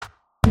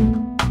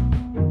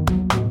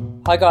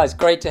Hi guys,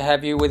 great to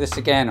have you with us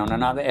again on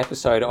another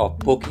episode of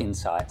Book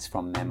Insights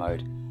from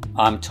Memoed.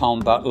 I'm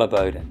Tom Butler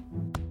Bowden.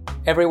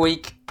 Every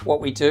week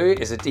what we do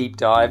is a deep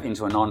dive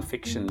into a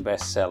non-fiction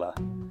bestseller.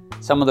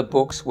 Some of the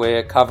books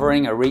we're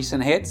covering are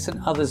recent hits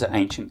and others are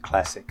ancient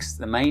classics.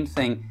 The main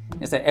thing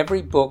is that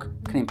every book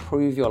can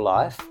improve your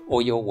life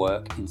or your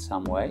work in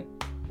some way,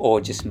 or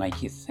just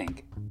make you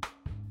think.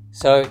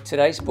 So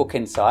today's book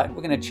insight,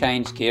 we're going to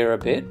change gear a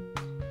bit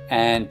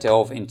and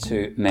delve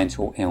into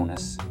mental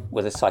illness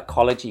with a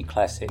psychology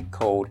classic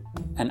called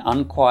An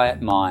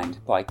Unquiet Mind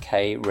by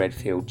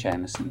Redfield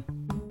Jamison.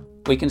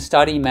 We can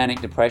study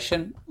manic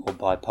depression or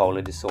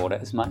bipolar disorder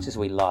as much as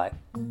we like,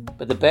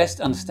 but the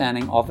best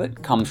understanding of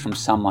it comes from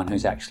someone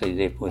who's actually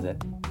lived with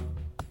it.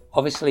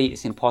 Obviously,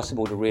 it's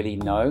impossible to really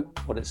know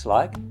what it's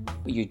like,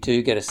 but you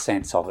do get a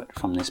sense of it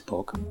from this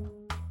book.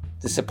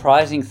 The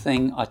surprising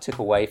thing I took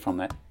away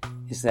from it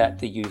is that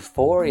the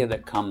euphoria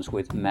that comes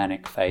with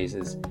manic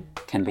phases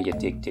can be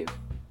addictive.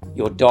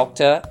 Your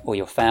doctor or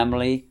your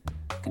family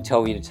can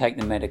tell you to take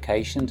the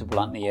medication to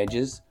blunt the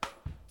edges,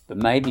 but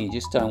maybe you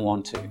just don't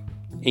want to,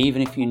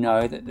 even if you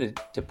know that the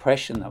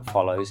depression that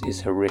follows is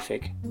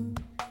horrific.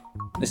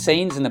 The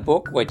scenes in the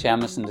book where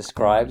Jamison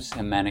describes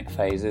her manic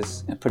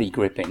phases are pretty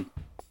gripping.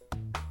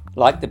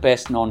 Like the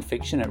best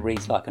non-fiction, it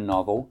reads like a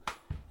novel,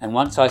 and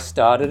once I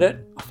started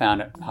it, I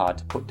found it hard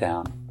to put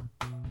down.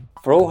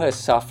 For all her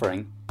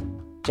suffering,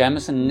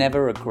 Jamison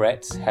never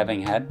regrets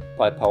having had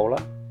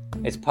bipolar.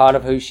 It's part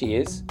of who she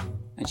is,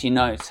 and she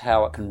knows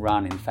how it can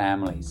run in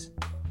families.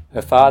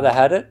 Her father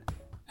had it,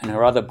 and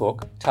her other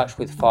book, Touch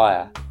with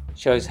Fire,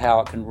 shows how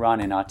it can run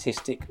in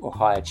artistic or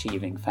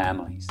high-achieving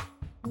families.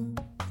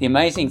 The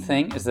amazing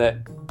thing is that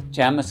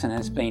Jamison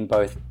has been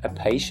both a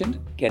patient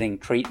getting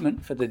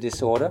treatment for the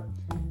disorder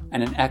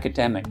and an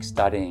academic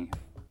studying it.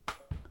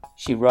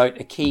 She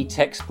wrote a key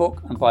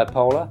textbook on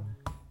bipolar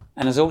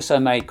and has also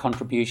made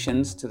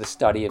contributions to the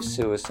study of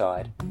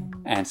suicide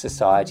and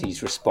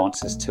society's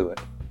responses to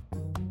it.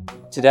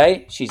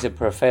 Today, she's a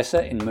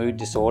professor in mood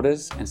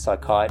disorders and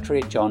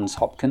psychiatry at Johns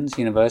Hopkins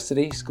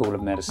University School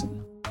of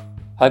Medicine.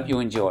 Hope you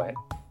enjoy it.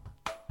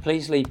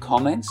 Please leave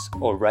comments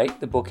or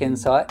rate the book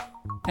insight,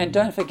 and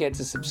don't forget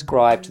to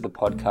subscribe to the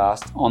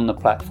podcast on the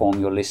platform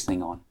you're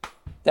listening on.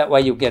 That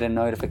way you'll get a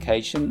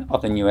notification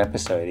of a new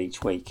episode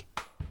each week.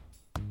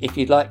 If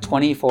you'd like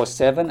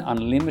 24/7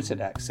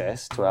 unlimited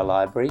access to our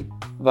library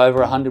of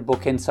over 100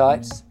 book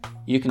insights,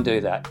 you can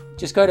do that.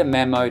 Just go to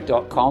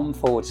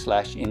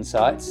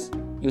memo.com/insights.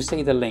 You'll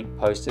see the link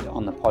posted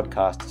on the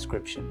podcast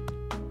description.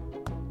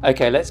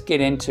 Okay, let's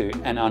get into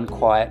An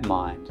Unquiet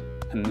Mind,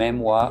 a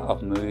memoir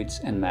of moods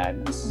and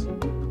madness.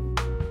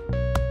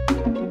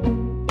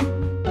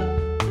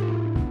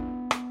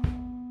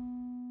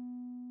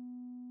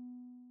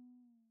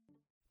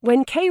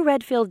 When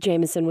Redfield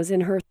Jamison was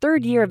in her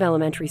third year of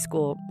elementary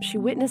school, she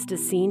witnessed a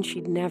scene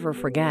she'd never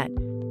forget.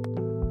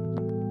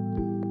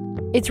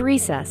 It's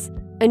recess,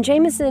 and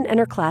Jamison and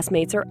her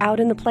classmates are out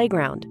in the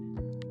playground.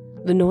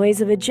 The noise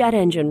of a jet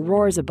engine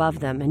roars above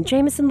them, and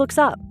Jamison looks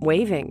up,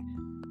 waving.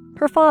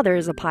 Her father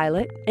is a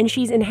pilot, and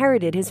she's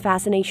inherited his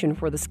fascination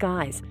for the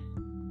skies.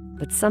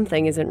 But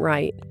something isn't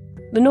right.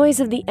 The noise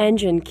of the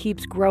engine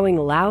keeps growing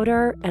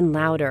louder and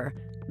louder,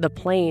 the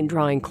plane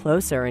drawing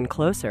closer and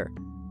closer.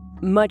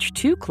 Much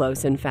too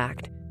close, in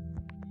fact.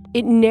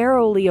 It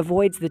narrowly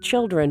avoids the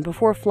children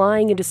before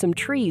flying into some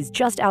trees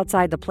just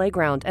outside the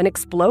playground and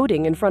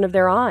exploding in front of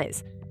their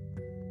eyes.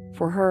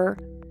 For her,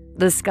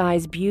 the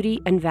sky's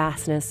beauty and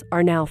vastness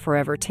are now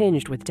forever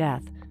tinged with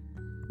death.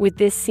 With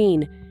this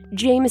scene,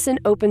 Jamison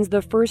opens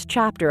the first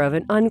chapter of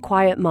An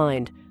Unquiet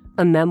Mind,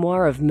 a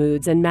memoir of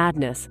moods and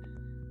madness.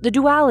 The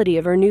duality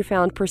of her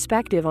newfound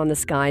perspective on the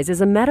skies is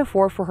a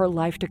metaphor for her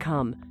life to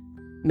come.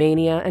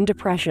 Mania and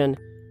depression,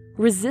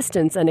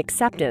 resistance and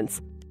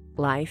acceptance,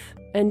 life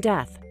and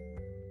death.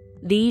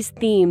 These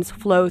themes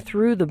flow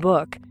through the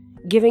book,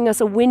 giving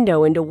us a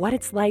window into what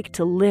it's like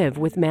to live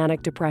with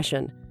manic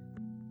depression.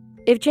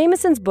 If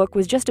Jamison's book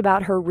was just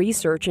about her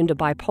research into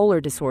bipolar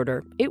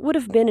disorder, it would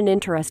have been an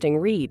interesting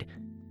read.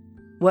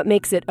 What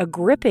makes it a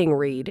gripping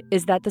read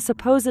is that the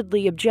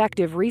supposedly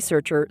objective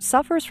researcher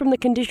suffers from the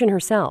condition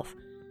herself.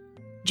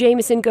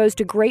 Jamison goes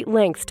to great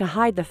lengths to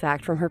hide the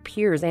fact from her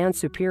peers and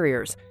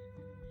superiors.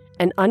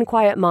 An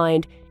Unquiet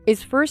Mind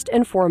is first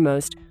and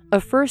foremost a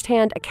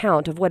first-hand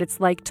account of what it's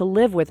like to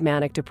live with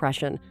manic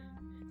depression,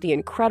 the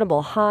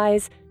incredible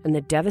highs and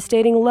the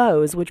devastating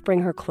lows which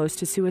bring her close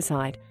to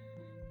suicide.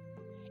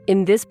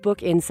 In this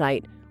book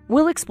insight,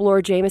 we'll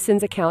explore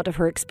Jamison's account of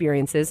her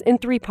experiences in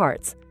 3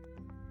 parts.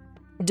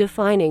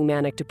 Defining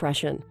manic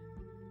depression.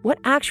 What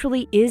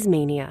actually is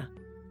mania?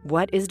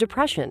 What is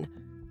depression?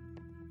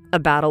 A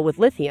battle with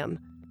lithium.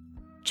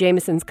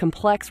 Jamison's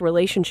complex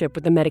relationship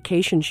with the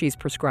medication she's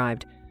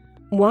prescribed.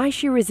 Why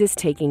she resists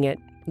taking it,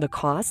 the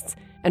costs,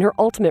 and her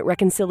ultimate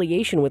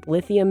reconciliation with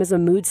lithium as a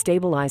mood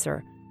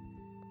stabilizer.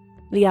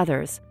 The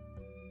others.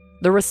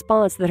 The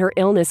response that her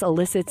illness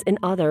elicits in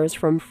others,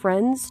 from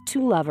friends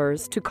to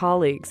lovers to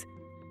colleagues.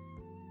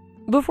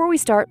 Before we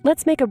start,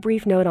 let's make a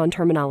brief note on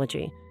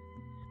terminology.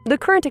 The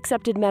current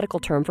accepted medical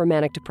term for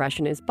manic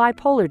depression is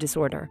bipolar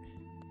disorder.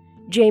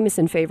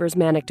 Jamison favors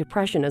manic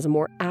depression as a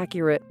more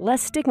accurate,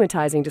 less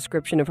stigmatizing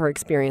description of her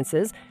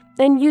experiences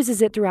and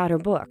uses it throughout her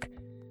book.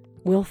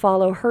 We'll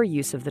follow her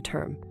use of the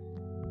term.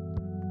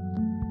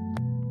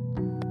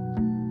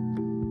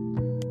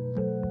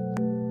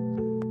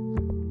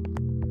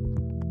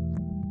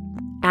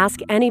 Ask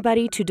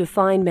anybody to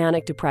define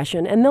manic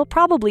depression, and they'll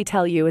probably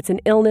tell you it's an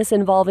illness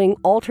involving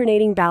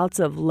alternating bouts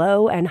of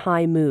low and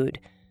high mood.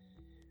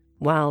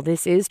 While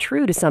this is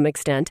true to some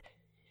extent,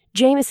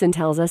 Jamison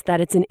tells us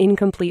that it's an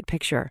incomplete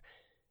picture.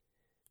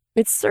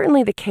 It's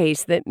certainly the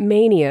case that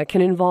mania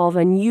can involve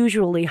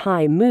unusually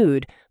high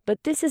mood,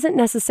 but this isn't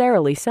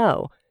necessarily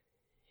so.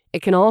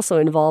 It can also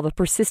involve a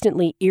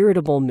persistently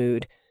irritable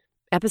mood.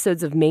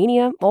 Episodes of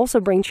mania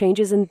also bring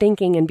changes in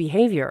thinking and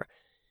behavior.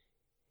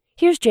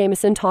 Here's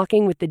Jamison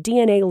talking with the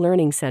DNA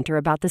Learning Center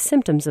about the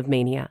symptoms of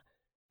mania.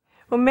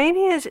 Well,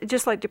 mania is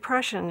just like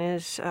depression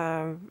is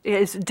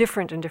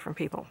different in different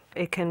people.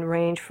 It can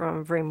range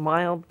from very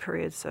mild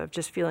periods of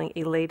just feeling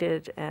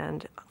elated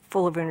and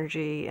full of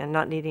energy and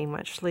not needing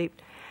much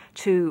sleep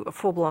to a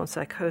full-blown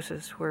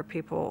psychosis where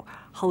people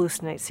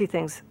hallucinate, see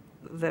things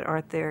that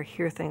aren't there,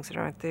 hear things that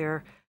aren't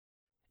there.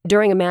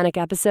 During a manic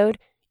episode,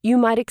 you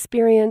might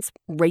experience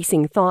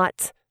racing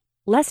thoughts,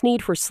 less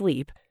need for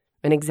sleep,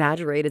 an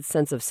exaggerated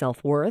sense of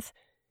self-worth,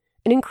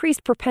 an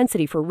increased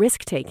propensity for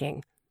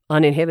risk-taking,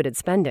 uninhibited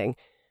spending,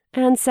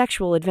 and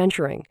sexual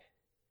adventuring.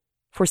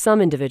 For some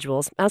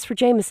individuals, as for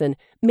Jamison,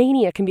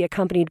 mania can be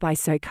accompanied by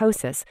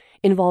psychosis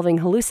involving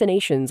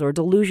hallucinations or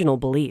delusional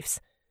beliefs.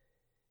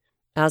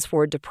 As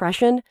for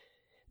depression,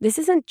 this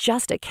isn't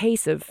just a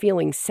case of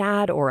feeling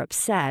sad or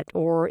upset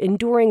or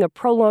enduring a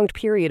prolonged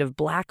period of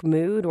black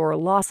mood or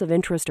loss of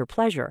interest or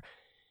pleasure.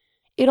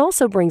 It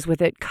also brings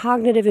with it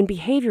cognitive and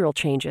behavioral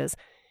changes,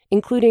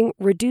 including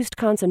reduced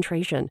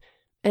concentration,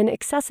 an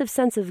excessive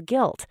sense of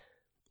guilt,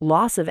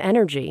 loss of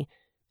energy,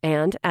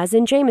 and, as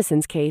in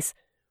Jamison's case,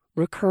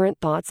 recurrent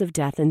thoughts of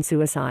death and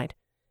suicide.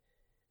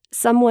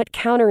 Somewhat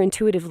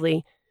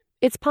counterintuitively,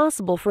 it's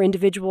possible for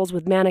individuals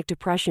with manic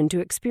depression to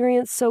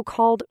experience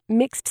so-called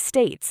mixed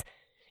states,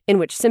 in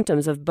which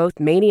symptoms of both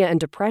mania and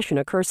depression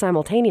occur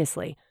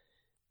simultaneously.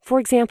 For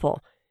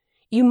example,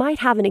 you might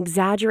have an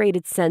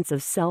exaggerated sense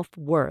of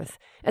self-worth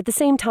at the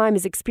same time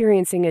as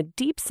experiencing a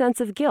deep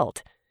sense of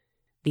guilt.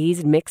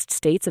 These mixed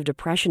states of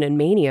depression and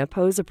mania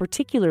pose a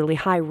particularly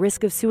high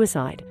risk of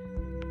suicide.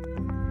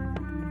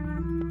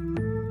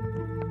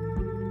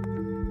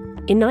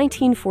 In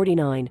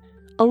 1949,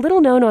 a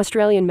little-known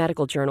Australian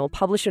medical journal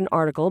published an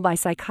article by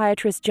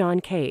psychiatrist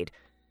John Cade.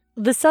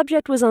 The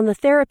subject was on the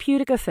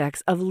therapeutic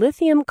effects of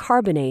lithium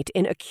carbonate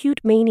in acute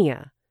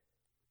mania.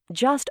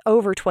 Just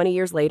over 20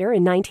 years later,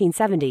 in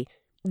 1970,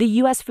 the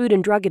U.S. Food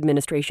and Drug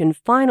Administration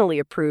finally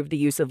approved the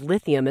use of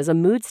lithium as a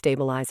mood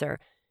stabilizer.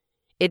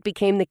 It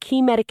became the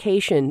key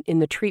medication in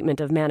the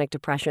treatment of manic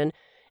depression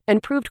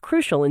and proved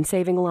crucial in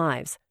saving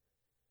lives.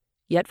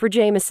 Yet for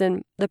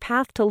Jamison, the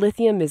path to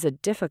lithium is a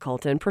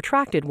difficult and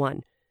protracted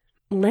one.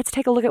 Let's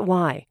take a look at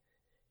why.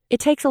 It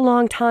takes a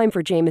long time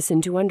for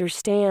Jamison to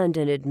understand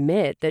and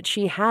admit that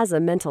she has a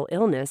mental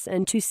illness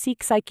and to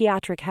seek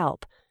psychiatric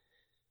help.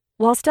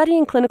 While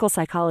studying clinical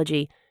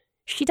psychology,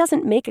 she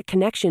doesn't make a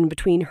connection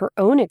between her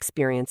own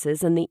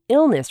experiences and the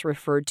illness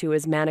referred to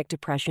as manic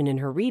depression in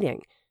her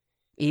reading.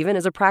 Even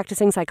as a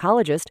practicing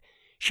psychologist,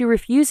 she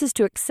refuses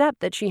to accept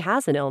that she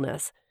has an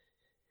illness.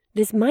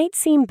 This might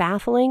seem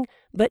baffling,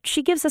 but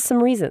she gives us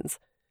some reasons.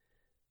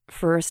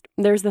 First,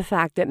 there's the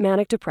fact that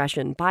manic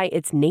depression, by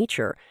its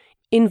nature,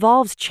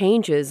 involves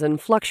changes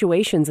and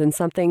fluctuations in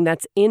something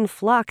that's in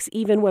flux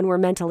even when we're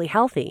mentally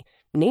healthy,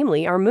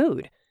 namely our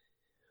mood.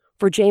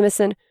 For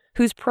Jamison,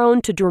 who's prone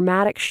to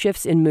dramatic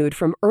shifts in mood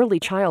from early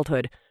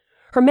childhood,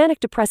 her manic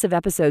depressive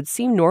episodes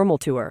seem normal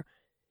to her.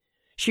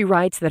 She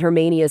writes that her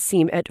manias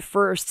seem at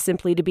first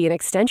simply to be an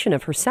extension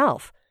of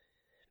herself.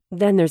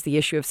 Then there's the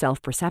issue of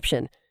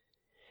self-perception.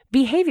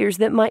 Behaviors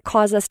that might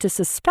cause us to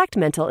suspect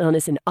mental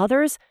illness in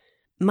others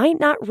might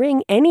not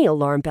ring any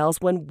alarm bells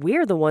when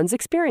we're the ones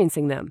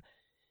experiencing them.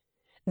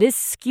 This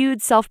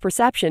skewed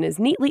self-perception is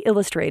neatly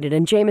illustrated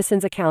in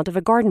Jamison's account of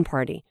a garden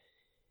party.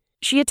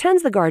 She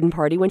attends the garden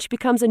party when she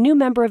becomes a new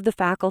member of the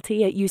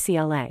faculty at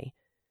UCLA.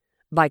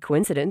 By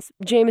coincidence,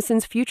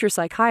 Jamison's future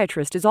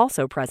psychiatrist is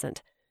also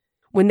present.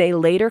 When they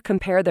later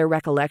compare their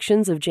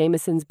recollections of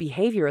Jamison's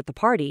behavior at the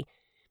party,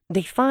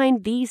 they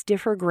find these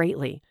differ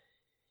greatly.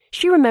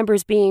 She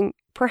remembers being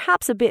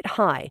perhaps a bit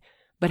high,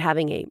 but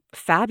having a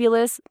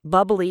fabulous,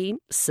 bubbly,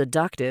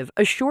 seductive,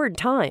 assured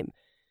time,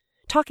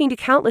 talking to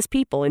countless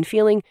people and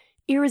feeling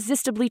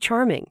irresistibly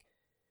charming.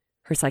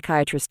 Her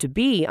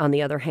psychiatrist-to-be, on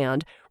the other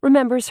hand,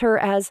 remembers her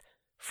as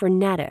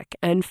frenetic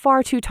and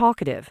far too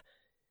talkative.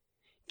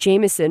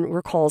 Jamison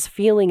recalls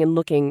feeling and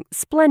looking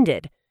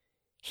splendid.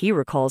 He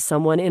recalls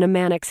someone in a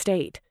manic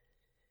state.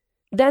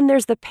 Then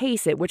there's the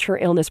pace at which her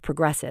illness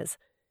progresses.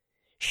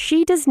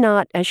 She does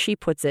not, as she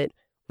puts it,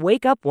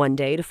 wake up one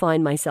day to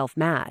find myself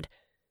mad.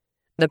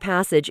 The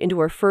passage into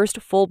her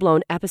first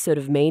full-blown episode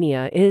of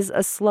mania is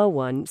a slow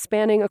one,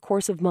 spanning a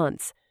course of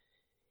months.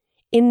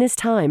 In this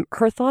time,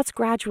 her thoughts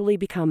gradually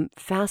become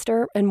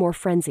faster and more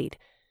frenzied.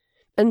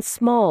 And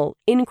small,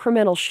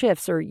 incremental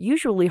shifts are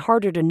usually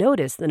harder to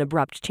notice than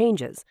abrupt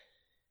changes.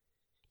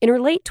 In her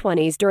late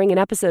 20s, during an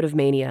episode of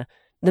mania,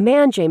 the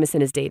man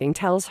Jamison is dating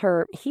tells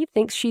her he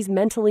thinks she's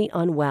mentally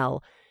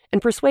unwell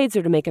and persuades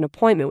her to make an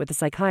appointment with a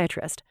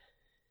psychiatrist.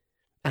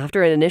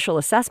 After an initial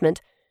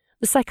assessment,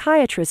 the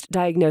psychiatrist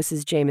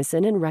diagnoses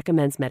Jamison and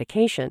recommends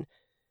medication.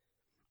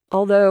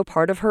 Although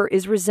part of her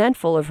is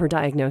resentful of her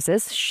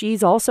diagnosis,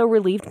 she's also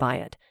relieved by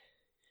it.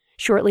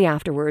 Shortly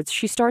afterwards,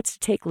 she starts to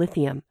take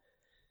lithium.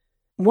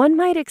 One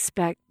might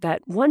expect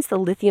that once the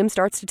lithium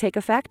starts to take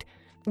effect,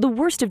 the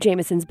worst of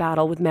Jamison's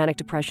battle with manic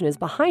depression is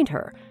behind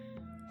her,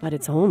 but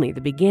it's only the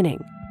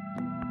beginning.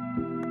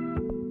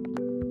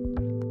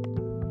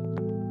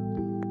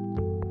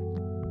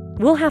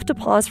 We'll have to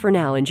pause for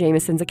now in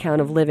Jamison's account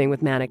of living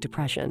with manic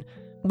depression,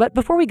 but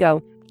before we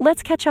go,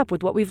 let's catch up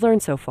with what we've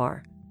learned so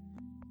far.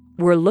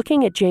 We're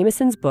looking at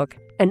Jamison's book,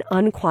 An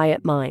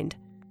Unquiet Mind.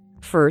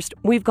 First,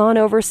 we've gone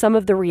over some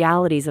of the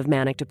realities of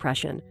manic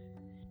depression.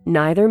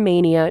 Neither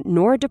mania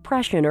nor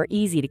depression are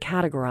easy to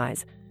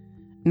categorize.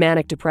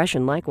 Manic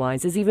depression,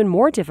 likewise, is even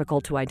more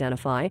difficult to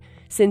identify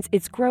since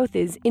its growth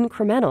is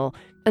incremental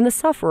and the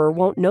sufferer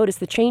won't notice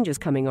the changes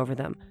coming over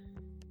them.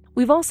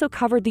 We've also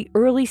covered the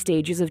early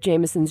stages of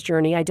Jamison's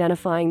journey,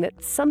 identifying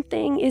that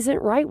something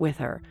isn't right with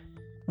her.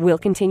 We'll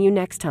continue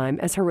next time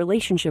as her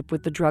relationship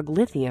with the drug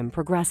lithium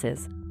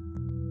progresses.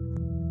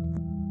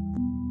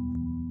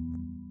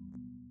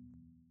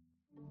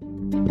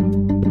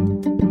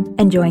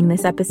 Enjoying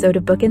this episode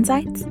of Book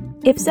Insights?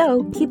 If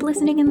so, keep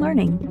listening and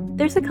learning.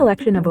 There's a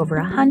collection of over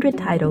 100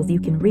 titles you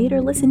can read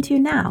or listen to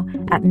now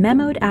at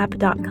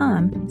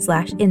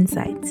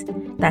memodapp.com/insights.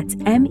 That's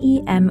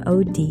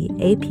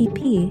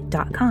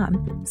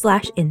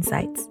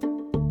memodapp.com/insights.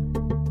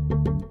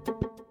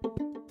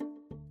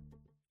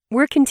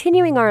 We're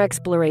continuing our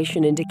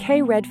exploration into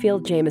Kay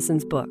Redfield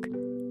Jamison's book.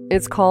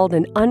 It's called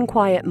An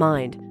Unquiet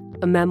Mind,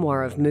 a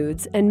memoir of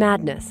moods and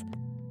madness.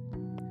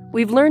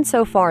 We've learned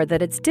so far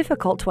that it's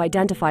difficult to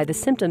identify the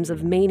symptoms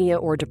of mania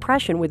or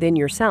depression within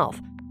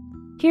yourself.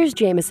 Here's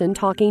Jamison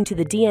talking to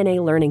the DNA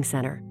Learning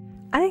Center.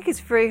 I think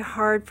it's very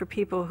hard for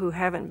people who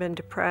haven't been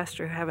depressed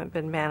or haven't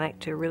been manic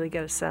to really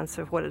get a sense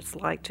of what it's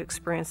like to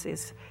experience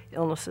these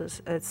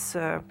illnesses.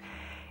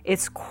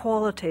 It's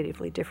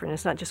qualitatively different.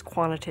 It's not just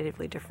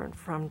quantitatively different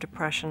from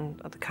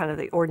depression, the kind of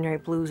the ordinary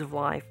blues of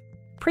life.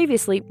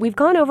 Previously, we've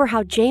gone over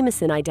how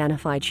Jamison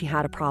identified she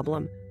had a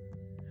problem.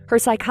 Her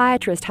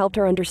psychiatrist helped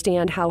her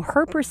understand how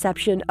her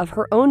perception of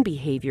her own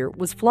behavior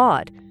was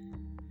flawed.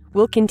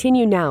 We'll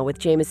continue now with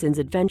Jamison's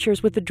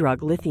adventures with the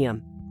drug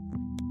lithium.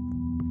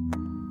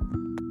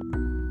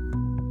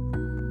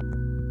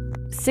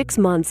 6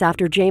 months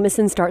after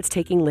Jamison starts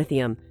taking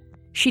lithium,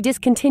 she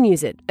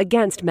discontinues it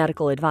against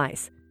medical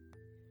advice.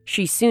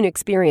 She soon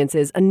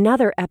experiences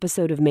another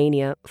episode of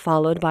mania,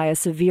 followed by a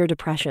severe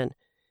depression.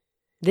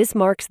 This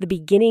marks the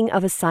beginning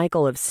of a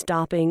cycle of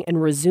stopping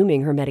and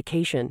resuming her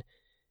medication.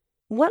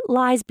 What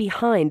lies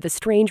behind the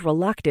strange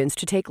reluctance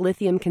to take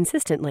lithium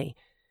consistently?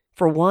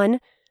 For one,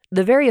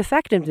 the very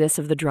effectiveness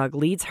of the drug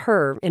leads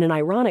her, in an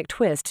ironic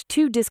twist,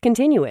 to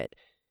discontinue it.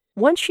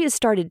 Once she has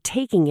started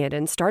taking it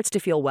and starts to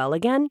feel well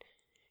again,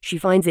 she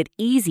finds it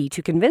easy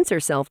to convince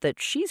herself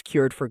that she's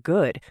cured for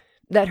good,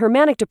 that her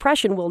manic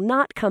depression will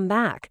not come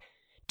back,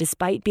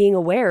 despite being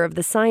aware of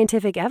the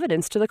scientific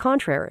evidence to the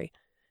contrary.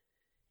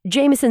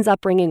 Jamison's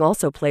upbringing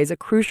also plays a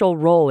crucial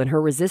role in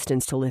her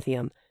resistance to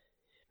lithium.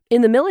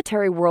 In the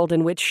military world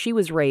in which she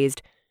was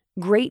raised,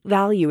 great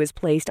value is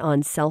placed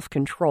on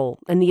self-control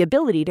and the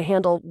ability to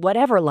handle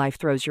whatever life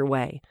throws your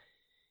way.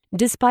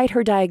 Despite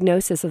her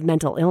diagnosis of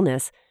mental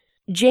illness,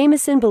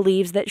 Jamison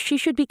believes that she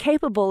should be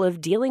capable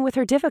of dealing with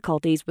her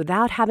difficulties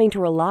without having to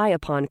rely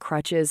upon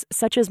crutches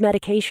such as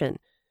medication.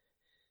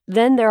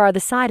 Then there are the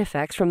side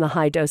effects from the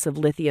high dose of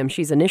lithium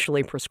she's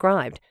initially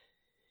prescribed.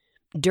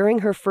 During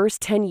her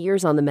first 10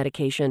 years on the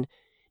medication,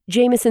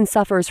 Jamison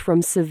suffers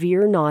from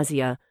severe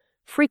nausea,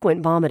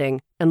 frequent vomiting,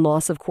 and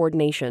loss of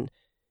coordination.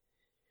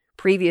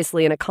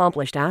 Previously an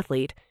accomplished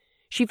athlete,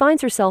 she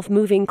finds herself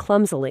moving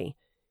clumsily.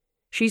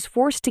 She's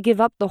forced to give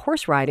up the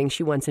horse riding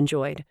she once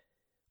enjoyed.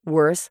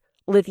 Worse,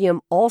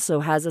 lithium also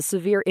has a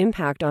severe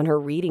impact on her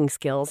reading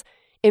skills,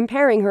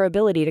 impairing her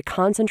ability to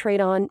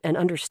concentrate on and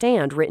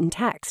understand written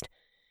text.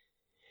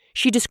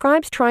 She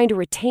describes trying to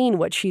retain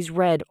what she's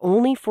read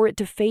only for it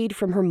to fade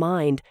from her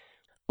mind,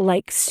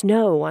 like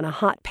snow on a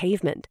hot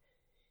pavement.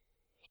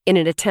 In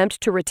an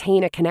attempt to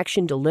retain a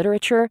connection to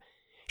literature,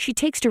 she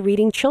takes to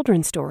reading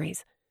children's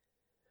stories.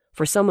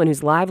 For someone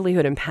whose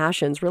livelihood and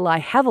passions rely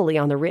heavily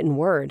on the written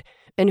word,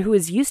 and who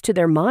is used to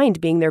their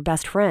mind being their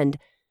best friend,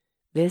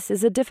 this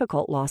is a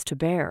difficult loss to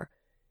bear.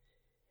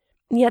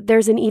 Yet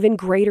there's an even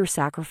greater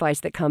sacrifice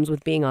that comes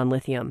with being on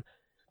lithium: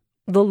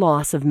 the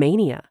loss of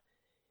mania.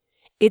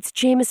 It's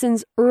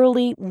Jamison's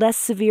early, less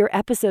severe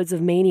episodes of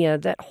mania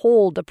that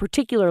hold a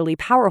particularly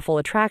powerful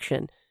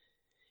attraction.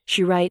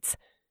 She writes,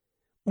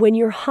 "When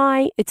you're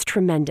high, it's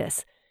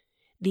tremendous.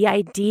 The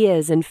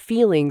ideas and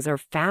feelings are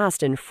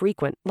fast and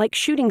frequent, like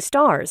shooting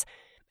stars,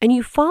 and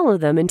you follow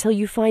them until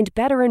you find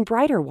better and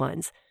brighter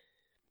ones.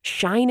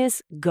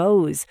 Shyness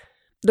goes.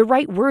 The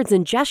right words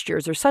and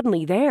gestures are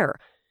suddenly there.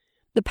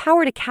 The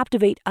power to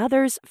captivate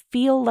others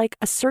feel like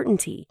a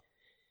certainty.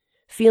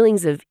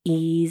 Feelings of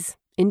ease,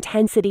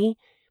 intensity,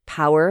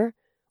 power,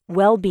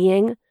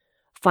 well-being,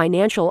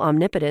 financial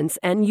omnipotence,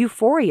 and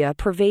euphoria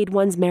pervade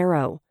one's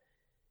marrow.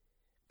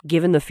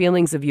 Given the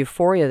feelings of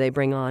euphoria they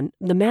bring on,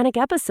 the manic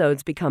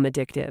episodes become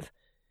addictive.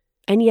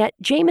 And yet,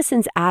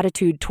 Jamison's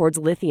attitude towards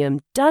lithium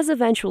does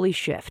eventually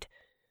shift.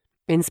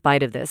 In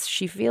spite of this,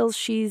 she feels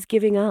she's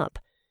giving up.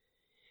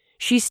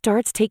 She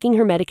starts taking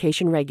her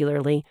medication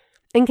regularly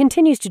and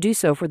continues to do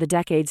so for the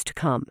decades to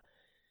come.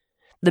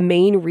 The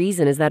main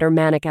reason is that her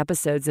manic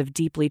episodes have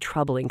deeply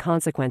troubling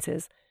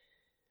consequences.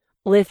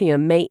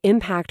 Lithium may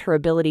impact her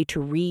ability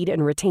to read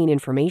and retain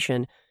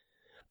information,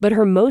 but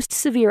her most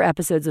severe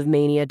episodes of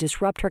mania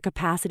disrupt her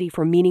capacity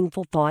for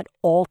meaningful thought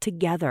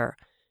altogether.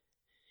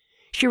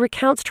 She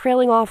recounts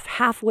trailing off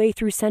halfway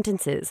through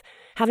sentences,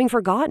 having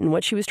forgotten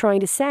what she was trying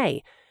to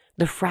say,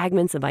 the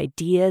fragments of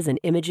ideas and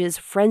images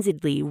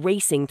frenziedly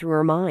racing through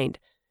her mind.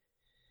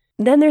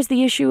 Then there's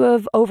the issue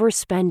of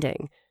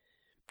overspending.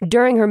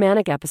 During her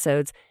manic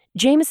episodes,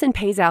 Jamison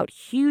pays out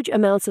huge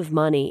amounts of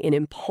money in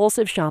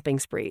impulsive shopping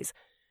sprees.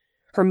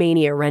 Her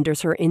mania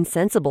renders her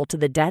insensible to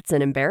the debts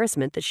and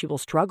embarrassment that she will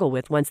struggle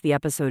with once the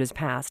episode is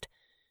past.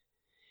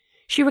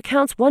 She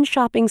recounts one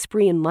shopping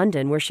spree in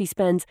London where she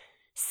spends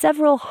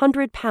several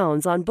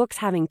 £100s on books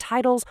having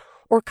titles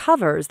or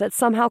covers that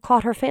somehow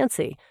caught her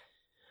fancy.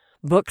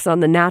 Books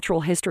on the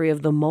natural history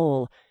of the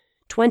mole,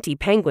 20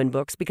 penguin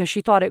books because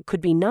she thought it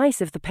could be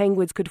nice if the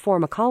penguins could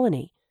form a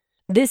colony.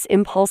 This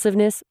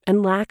impulsiveness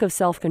and lack of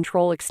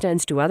self-control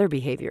extends to other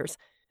behaviors.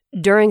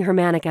 During her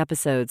manic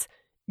episodes,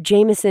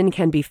 Jamison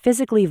can be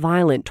physically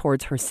violent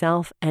towards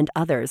herself and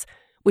others,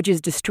 which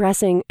is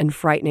distressing and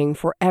frightening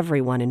for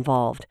everyone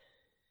involved.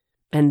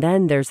 And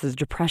then there's the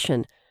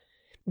depression,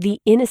 the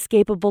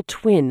inescapable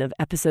twin of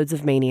episodes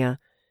of mania.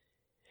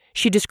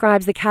 She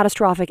describes the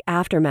catastrophic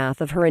aftermath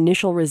of her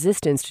initial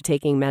resistance to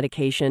taking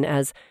medication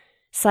as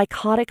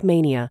psychotic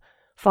mania,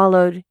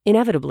 followed,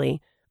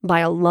 inevitably,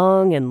 by a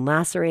long and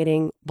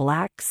lacerating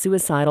black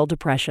suicidal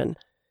depression.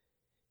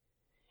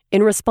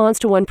 In response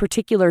to one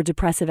particular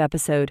depressive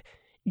episode,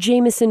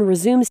 Jamison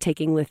resumes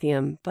taking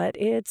lithium, but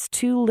it's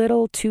too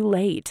little too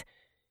late.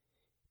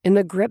 In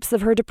the grips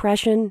of her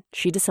depression,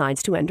 she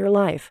decides to end her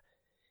life.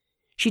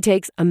 She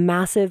takes a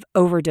massive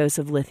overdose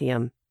of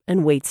lithium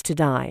and waits to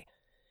die.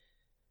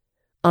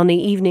 On the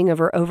evening of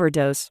her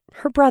overdose,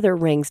 her brother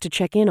rings to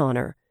check in on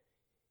her.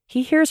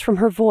 He hears from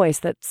her voice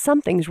that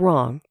something's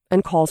wrong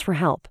and calls for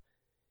help.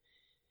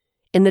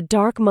 In the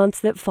dark months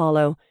that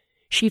follow,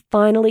 she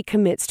finally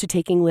commits to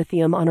taking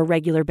lithium on a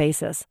regular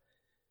basis.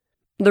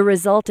 The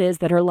result is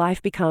that her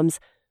life becomes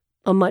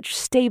a much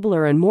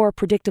stabler and more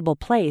predictable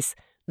place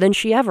than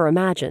she ever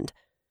imagined.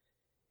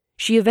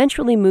 She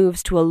eventually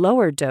moves to a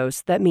lower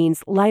dose that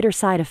means lighter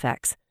side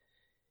effects.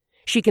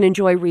 She can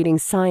enjoy reading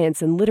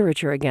science and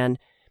literature again,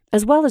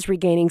 as well as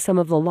regaining some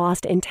of the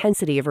lost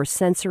intensity of her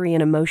sensory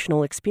and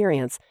emotional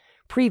experience,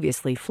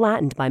 previously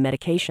flattened by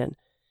medication.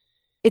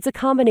 It's a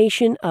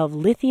combination of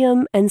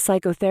lithium and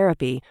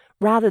psychotherapy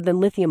rather than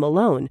lithium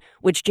alone,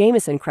 which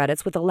Jamison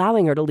credits with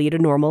allowing her to lead a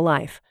normal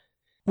life.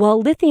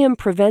 While lithium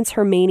prevents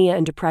her mania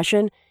and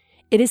depression,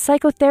 it is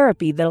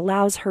psychotherapy that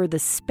allows her the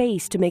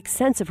space to make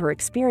sense of her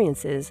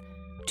experiences,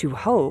 to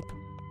hope,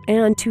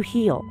 and to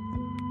heal.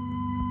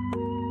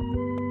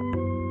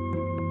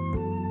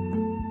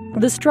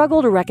 The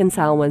struggle to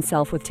reconcile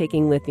oneself with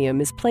taking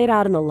lithium is played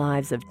out in the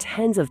lives of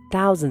tens of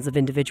thousands of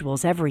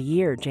individuals every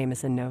year,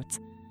 Jamison notes.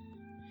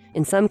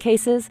 In some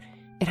cases,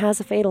 it has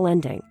a fatal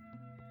ending.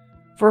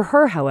 For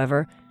her,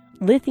 however,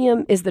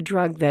 lithium is the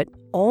drug that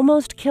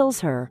almost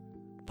kills her,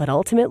 but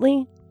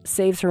ultimately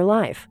saves her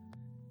life.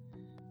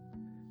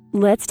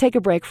 Let's take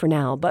a break for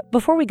now, but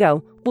before we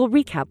go, we'll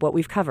recap what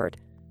we've covered.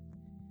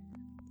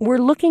 We're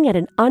looking at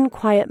An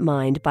Unquiet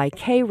Mind by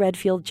K.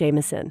 Redfield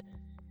Jamison.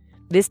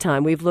 This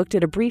time, we've looked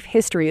at a brief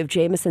history of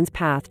Jamison's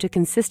path to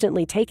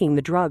consistently taking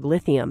the drug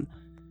lithium.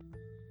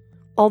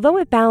 Although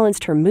it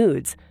balanced her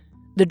moods,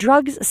 the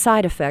drug's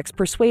side effects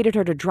persuaded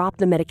her to drop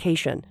the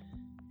medication.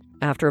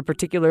 After a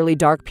particularly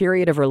dark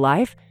period of her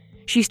life,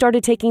 she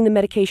started taking the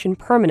medication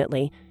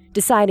permanently,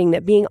 deciding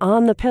that being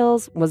on the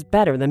pills was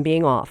better than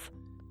being off.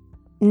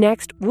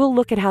 Next, we'll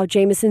look at how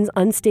Jamison's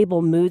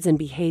unstable moods and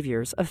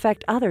behaviors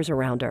affect others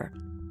around her.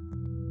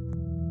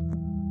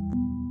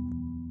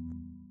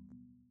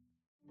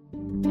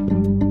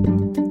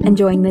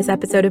 Enjoying this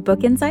episode of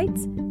Book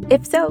Insights?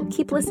 If so,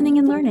 keep listening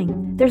and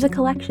learning. There's a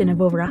collection of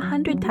over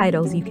 100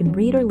 titles you can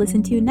read or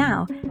listen to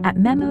now at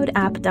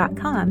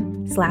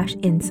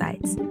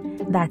memodapp.com/insights.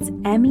 That's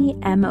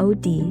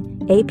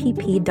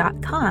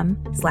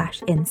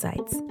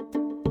memodapp.com/insights.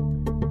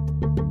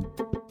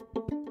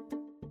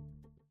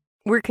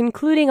 We're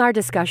concluding our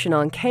discussion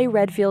on K.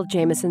 Redfield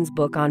Jamison's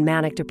book on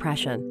manic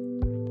depression.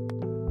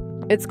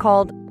 It's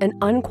called An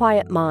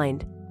Unquiet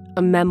Mind,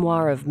 a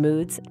memoir of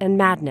moods and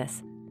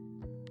madness.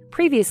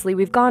 Previously,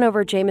 we've gone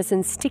over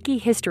Jamison's sticky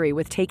history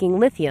with taking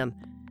lithium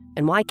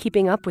and why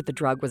keeping up with the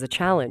drug was a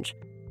challenge.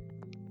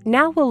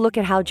 Now we'll look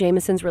at how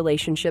Jamison's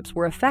relationships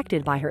were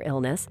affected by her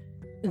illness.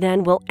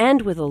 Then we'll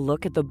end with a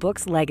look at the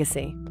book's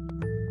legacy.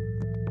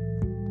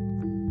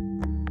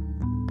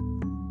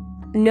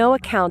 No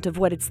account of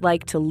what it's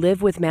like to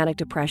live with manic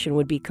depression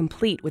would be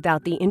complete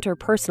without the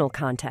interpersonal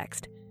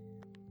context.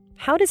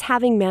 How does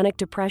having manic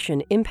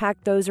depression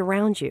impact those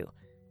around you?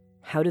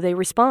 How do they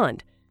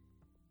respond?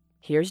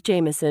 Here's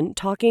Jamison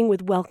talking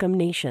with Welcome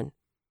Nation.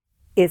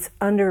 It's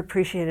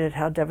underappreciated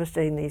how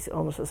devastating these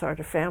illnesses are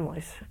to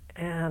families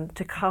and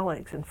to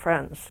colleagues and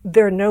friends.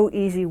 There are no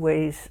easy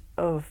ways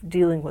of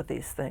dealing with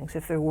these things.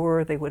 If there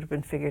were, they would have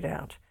been figured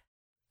out.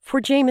 For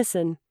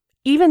Jamison,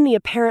 even the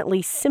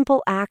apparently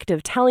simple act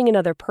of telling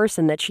another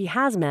person that she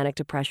has manic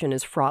depression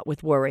is fraught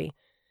with worry.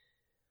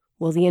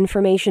 Will the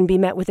information be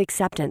met with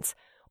acceptance,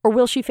 or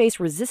will she face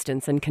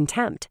resistance and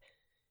contempt?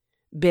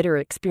 Bitter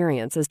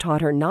experience has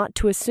taught her not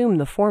to assume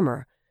the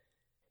former.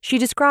 She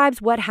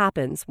describes what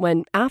happens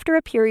when, after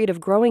a period of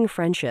growing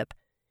friendship,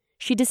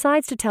 she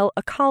decides to tell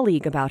a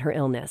colleague about her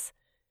illness.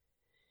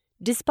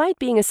 Despite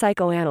being a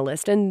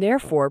psychoanalyst and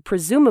therefore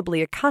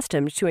presumably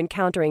accustomed to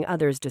encountering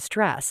others'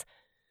 distress,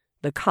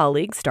 the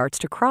colleague starts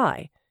to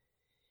cry.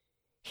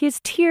 His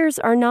tears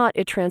are not,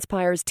 it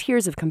transpires,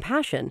 tears of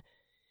compassion.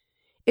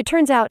 It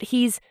turns out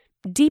he's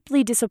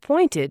deeply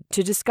disappointed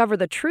to discover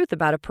the truth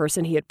about a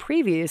person he had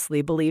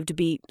previously believed to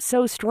be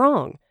so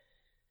strong.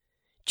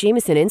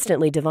 Jamison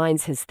instantly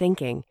divines his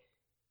thinking.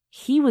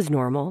 He was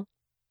normal.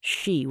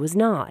 She was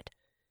not.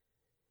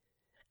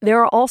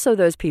 There are also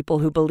those people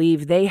who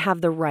believe they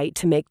have the right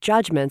to make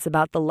judgments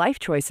about the life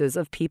choices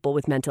of people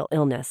with mental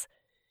illness.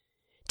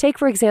 Take,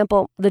 for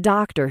example, the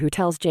doctor who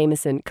tells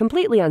Jamison,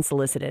 completely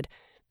unsolicited,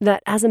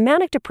 that as a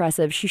manic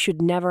depressive she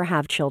should never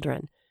have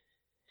children.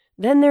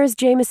 Then there's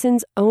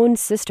Jamison's own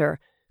sister,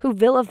 who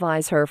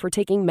vilifies her for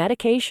taking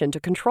medication to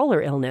control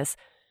her illness,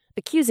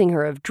 accusing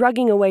her of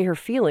drugging away her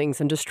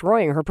feelings and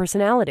destroying her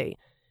personality.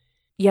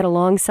 Yet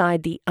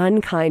alongside the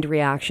unkind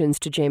reactions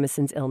to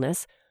Jamison's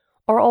illness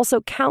are also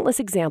countless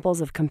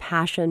examples of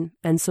compassion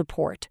and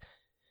support.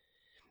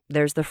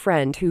 There's the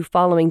friend who,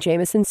 following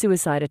Jamison's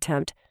suicide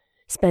attempt,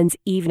 spends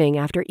evening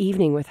after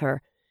evening with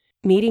her,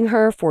 meeting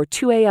her for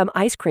 2 a.m.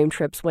 ice cream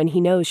trips when he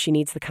knows she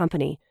needs the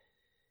company.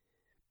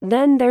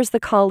 Then there's the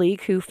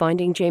colleague who,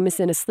 finding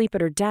Jamison asleep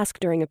at her desk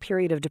during a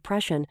period of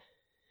depression,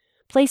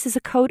 places a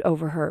coat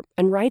over her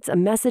and writes a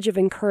message of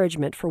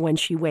encouragement for when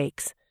she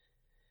wakes.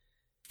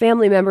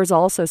 Family members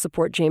also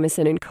support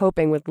Jamison in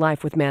coping with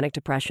life with manic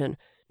depression,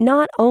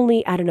 not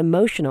only at an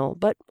emotional,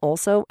 but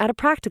also at a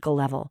practical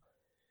level.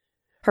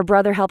 Her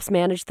brother helps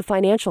manage the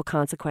financial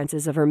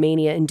consequences of her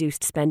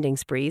mania-induced spending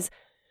sprees,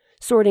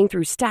 sorting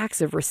through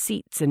stacks of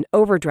receipts and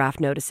overdraft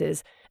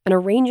notices and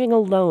arranging a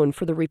loan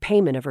for the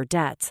repayment of her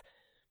debts,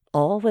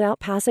 all without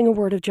passing a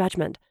word of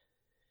judgment.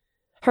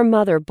 Her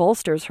mother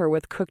bolsters her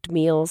with cooked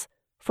meals,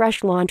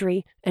 fresh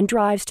laundry, and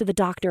drives to the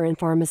doctor and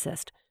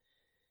pharmacist.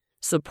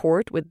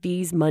 Support with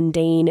these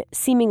mundane,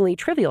 seemingly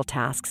trivial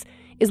tasks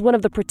is one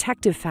of the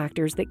protective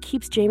factors that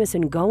keeps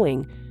Jamison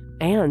going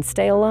and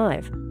stay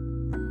alive.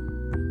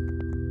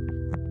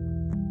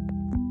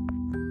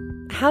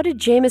 How did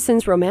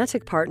Jamison's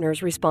romantic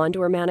partners respond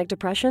to her manic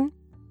depression?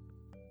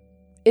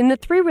 In the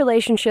 3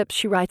 relationships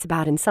she writes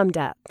about in some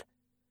depth,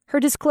 her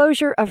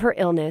disclosure of her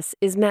illness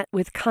is met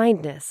with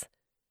kindness.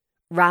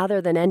 Rather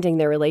than ending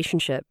their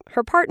relationship,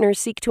 her partners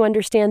seek to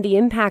understand the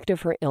impact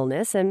of her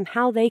illness and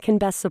how they can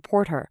best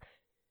support her.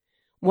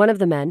 One of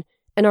the men,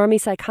 an Army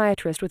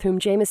psychiatrist with whom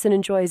Jamison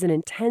enjoys an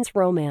intense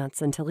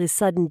romance until his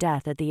sudden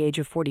death at the age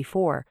of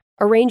 44,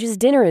 arranges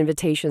dinner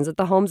invitations at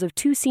the homes of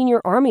 2 senior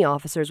Army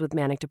officers with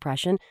manic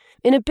depression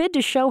in a bid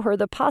to show her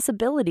the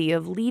possibility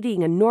of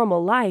leading a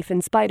normal life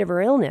in spite of her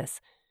illness.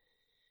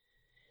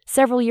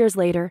 Several years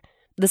later,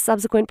 the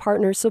subsequent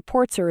partner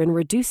supports her in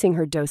reducing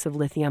her dose of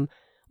lithium,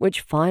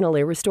 which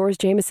finally restores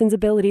Jamison's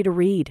ability to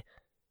read.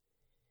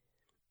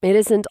 It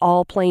isn't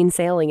all plain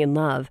sailing in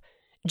love.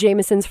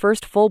 Jamison's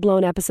first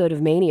full-blown episode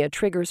of mania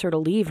triggers her to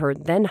leave her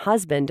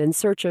then-husband in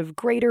search of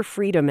greater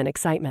freedom and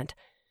excitement.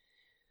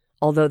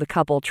 Although the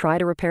couple try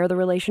to repair the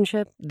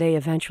relationship, they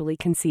eventually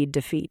concede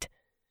defeat.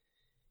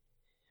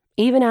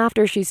 Even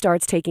after she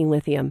starts taking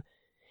lithium,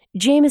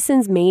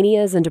 Jamison's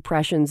manias and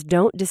depressions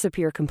don't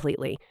disappear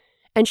completely,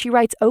 and she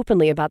writes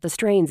openly about the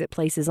strains it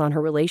places on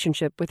her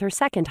relationship with her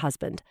second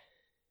husband.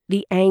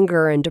 The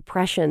anger and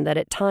depression that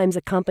at times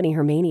accompany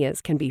her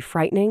manias can be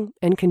frightening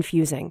and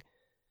confusing.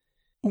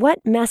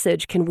 What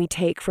message can we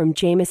take from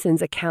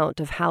Jamison's account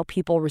of how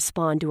people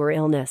respond to her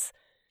illness?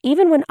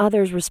 Even when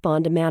others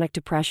respond to manic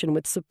depression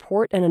with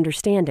support and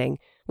understanding,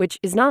 which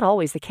is not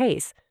always the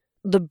case,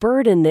 the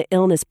burden the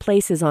illness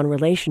places on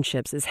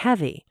relationships is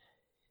heavy.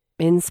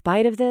 In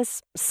spite of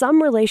this,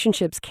 some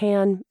relationships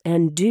can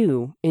and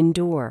do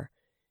endure.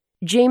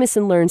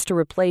 Jamison learns to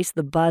replace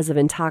the buzz of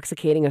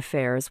intoxicating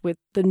affairs with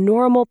the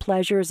normal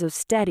pleasures of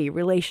steady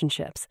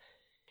relationships.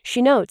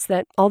 She notes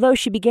that although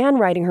she began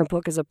writing her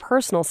book as a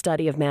personal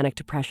study of manic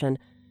depression,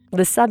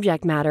 The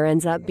subject matter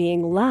ends up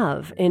being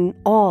love in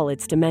all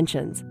its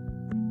dimensions.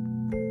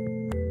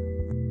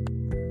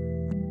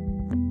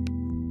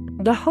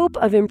 The hope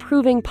of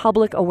improving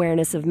public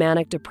awareness of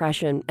manic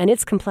depression and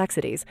its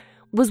complexities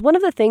was one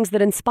of the things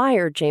that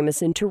inspired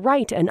Jamison to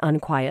write An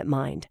Unquiet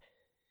Mind.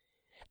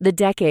 The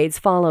decades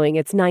following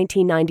its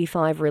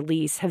 1995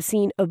 release have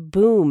seen a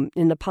boom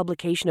in the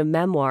publication of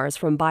memoirs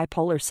from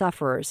bipolar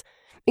sufferers,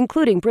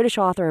 including British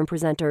author and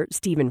presenter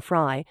Stephen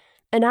Fry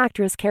and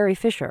actress Carrie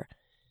Fisher.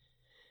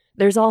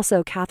 There's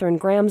also Katharine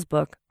Graham's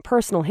book,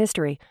 Personal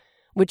History,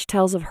 which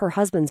tells of her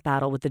husband's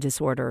battle with the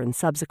disorder and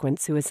subsequent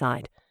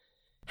suicide.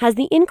 Has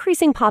the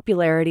increasing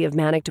popularity of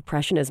manic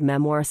depression as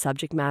memoir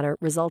subject matter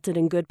resulted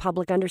in good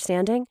public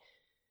understanding?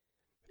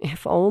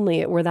 If only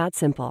it were that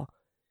simple.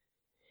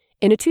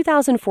 In a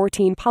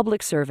 2014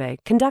 public survey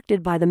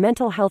conducted by the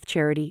mental health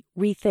charity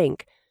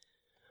Rethink,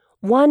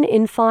 1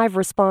 in 5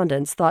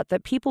 respondents thought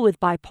that people with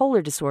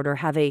bipolar disorder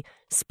have a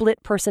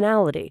split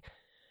personality,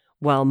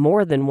 while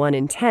more than 1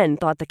 in 10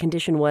 thought the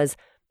condition was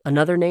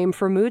another name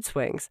for mood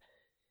swings.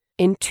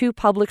 In 2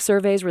 public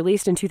surveys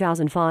released in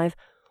 2005,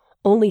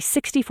 only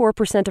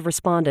 64% of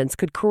respondents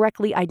could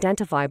correctly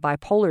identify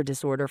bipolar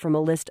disorder from a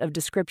list of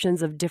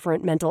descriptions of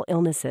different mental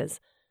illnesses.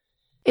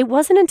 It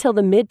wasn't until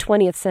the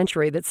mid-20th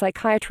century that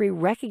psychiatry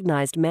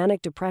recognized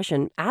manic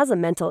depression as a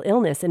mental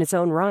illness in its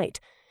own right,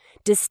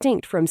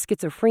 distinct from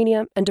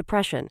schizophrenia and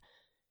depression.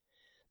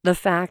 The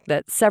fact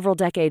that several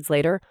decades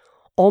later,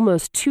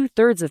 almost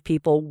 2/3 of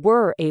people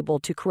were able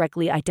to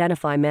correctly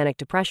identify manic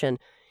depression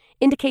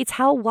indicates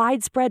how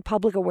widespread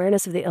public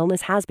awareness of the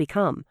illness has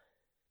become.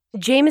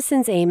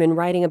 Jamison's aim in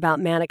writing about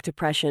manic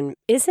depression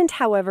isn't,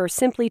 however,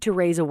 simply to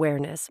raise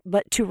awareness,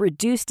 but to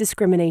reduce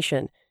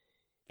discrimination.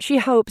 She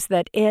hopes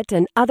that it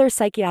and other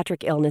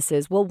psychiatric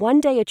illnesses will one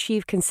day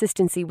achieve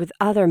consistency with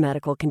other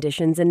medical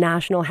conditions in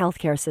national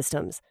healthcare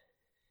systems.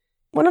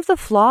 One of the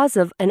flaws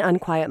of An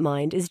Unquiet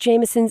Mind is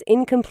Jamison's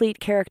incomplete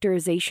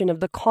characterization of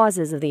the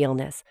causes of the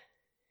illness.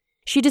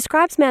 She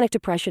describes manic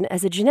depression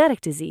as a genetic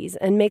disease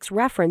and makes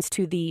reference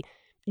to the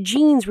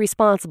genes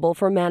responsible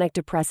for manic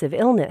depressive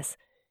illness.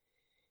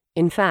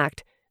 In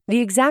fact, the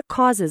exact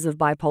causes of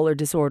bipolar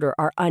disorder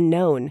are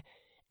unknown,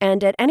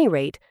 and at any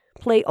rate,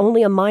 play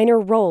only a minor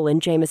role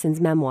in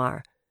Jamison's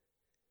memoir.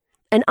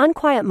 An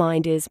Unquiet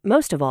Mind is,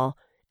 most of all,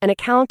 an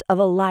account of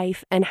a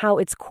life and how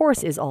its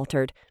course is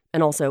altered,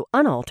 and also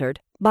unaltered,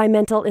 by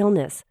mental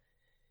illness.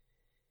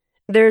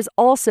 There's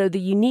also the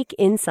unique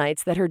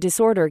insights that her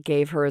disorder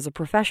gave her as a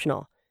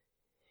professional.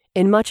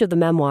 In much of the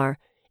memoir,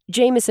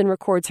 Jamison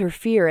records her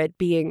fear at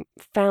being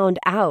found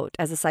out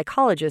as a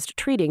psychologist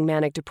treating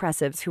manic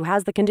depressives who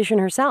has the condition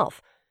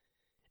herself.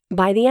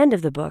 By the end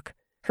of the book,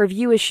 her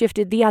view is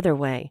shifted the other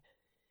way.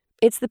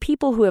 It's the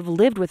people who have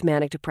lived with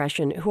manic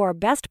depression who are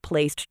best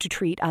placed to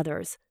treat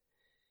others.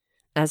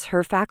 As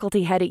her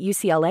faculty head at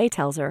UCLA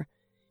tells her,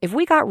 if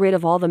we got rid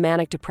of all the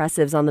manic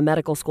depressives on the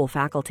medical school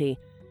faculty,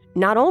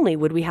 not only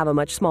would we have a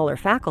much smaller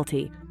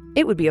faculty,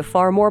 it would be a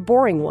far more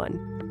boring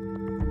one.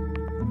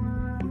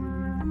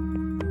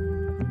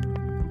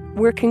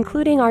 We're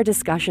concluding our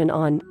discussion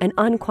on An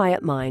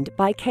Unquiet Mind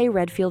by K.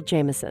 Redfield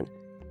Jamison.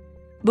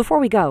 Before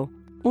we go,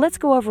 let's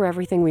go over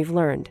everything we've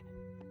learned.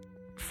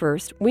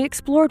 First, we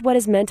explored what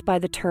is meant by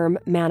the term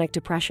manic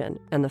depression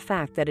and the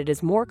fact that it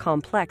is more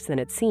complex than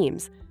it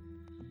seems.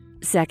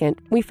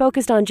 Second, we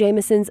focused on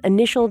Jamison's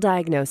initial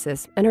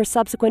diagnosis and her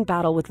subsequent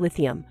battle with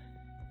lithium.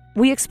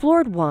 We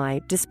explored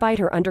why, despite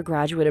her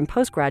undergraduate and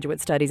postgraduate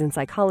studies in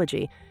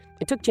psychology,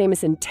 it took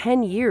Jamison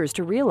 10 years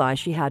to realize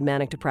she had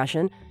manic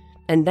depression,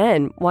 and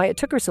then why it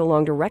took her so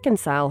long to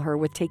reconcile her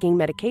with taking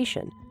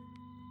medication.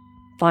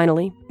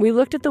 Finally, we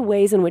looked at the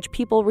ways in which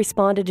people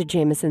responded to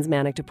Jamison's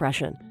manic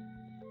depression.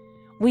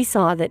 We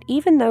saw that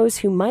even those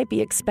who might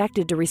be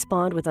expected to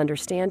respond with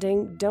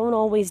understanding don't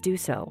always do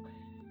so.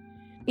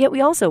 Yet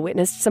we also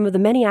witnessed some of the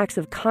many acts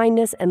of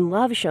kindness and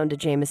love shown to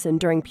Jamison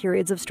during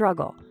periods of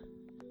struggle.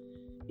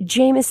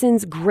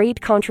 Jamison's great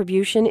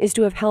contribution is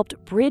to have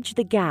helped bridge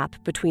the gap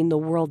between the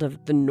world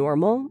of the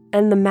normal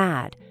and the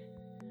mad.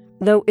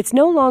 Though it's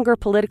no longer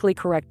politically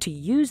correct to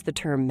use the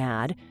term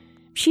mad,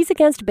 she's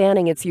against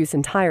banning its use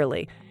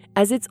entirely,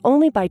 as it's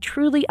only by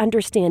truly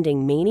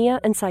understanding mania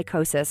and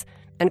psychosis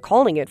and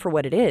calling it for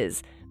what it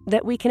is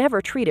that we can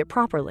ever treat it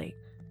properly.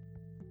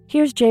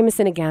 Here's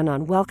Jamison again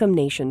on Welcome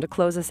Nation to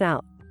close us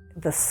out.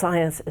 The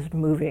science is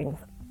moving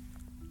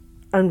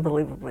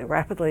unbelievably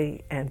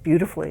rapidly and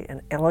beautifully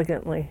and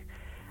elegantly.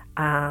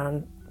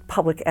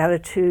 Public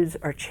attitudes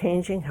are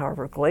changing,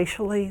 however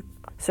glacially.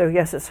 So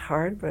yes, it's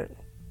hard, but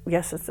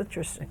yes, it's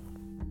interesting.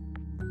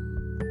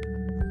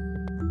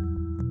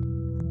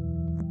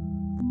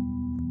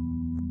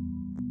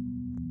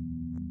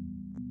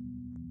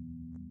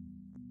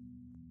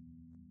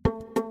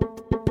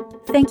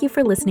 Thank you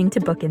for listening to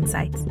Book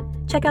Insights.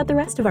 Check out the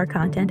rest of our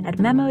content at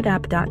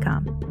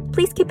memodapp.com.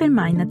 Please keep in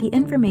mind that the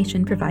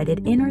information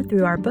provided in or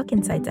through our Book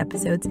Insights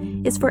episodes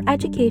is for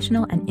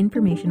educational and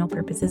informational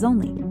purposes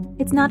only.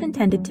 It's not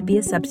intended to be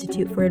a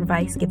substitute for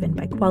advice given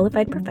by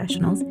qualified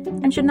professionals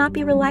and should not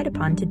be relied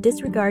upon to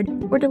disregard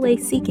or delay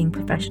seeking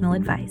professional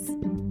advice.